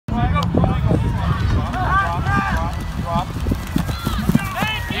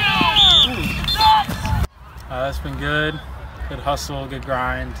It's been good. Good hustle, good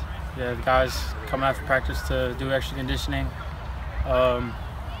grind. Yeah, the guys coming after practice to do extra conditioning. Yeah,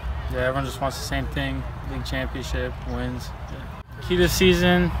 everyone just wants the same thing: league championship, wins. Yeah. Key to the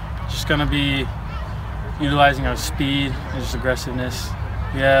season, just gonna be utilizing our speed and just aggressiveness.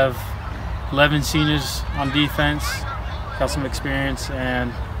 We have 11 seniors on defense, got some experience,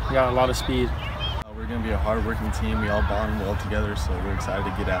 and we got a lot of speed. We're going to be a hard-working team. We all bond well together, so we're excited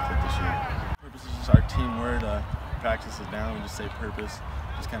to get after it this year. Purpose is just our team word. Practice it down and just say purpose.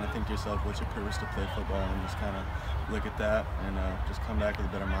 Just kind of think to yourself, what's your purpose to play football, and just kind of look at that and just come back with a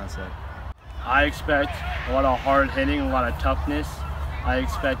better mindset. I expect a lot of hard hitting, a lot of toughness. I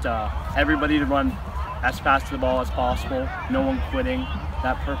expect everybody to run as fast to the ball as possible, no one quitting,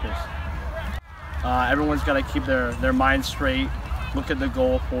 that purpose. Everyone's got to keep their mind straight, look at the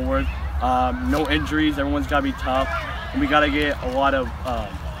goal forward. No injuries, everyone's got to be tough, and we got to get a lot of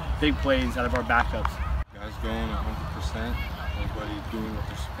big plays out of our backups. Guys going 100%, everybody doing what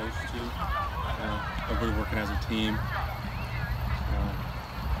they're supposed to, everybody working as a team.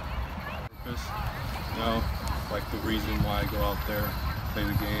 Purpose, like the reason why I go out there, play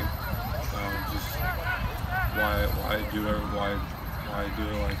the game, just why I do it, why I do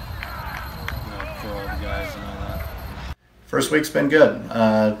it, like, for all the guys and all that. First week's been good.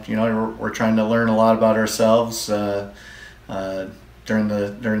 We're trying to learn a lot about ourselves during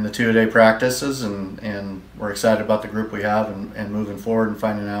the two-a-day practices, and we're excited about the group we have and moving forward and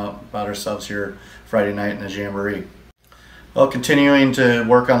finding out about ourselves here Friday night in the Jamboree. Well, continuing to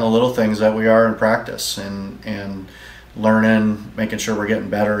work on the little things that we are in practice and learning, making sure we're getting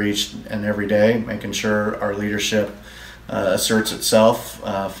better each and every day, making sure our leadership asserts itself,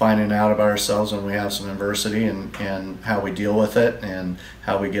 finding out about ourselves when we have some adversity and how we deal with it and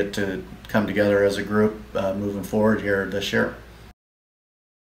how we get to come together as a group moving forward here this year.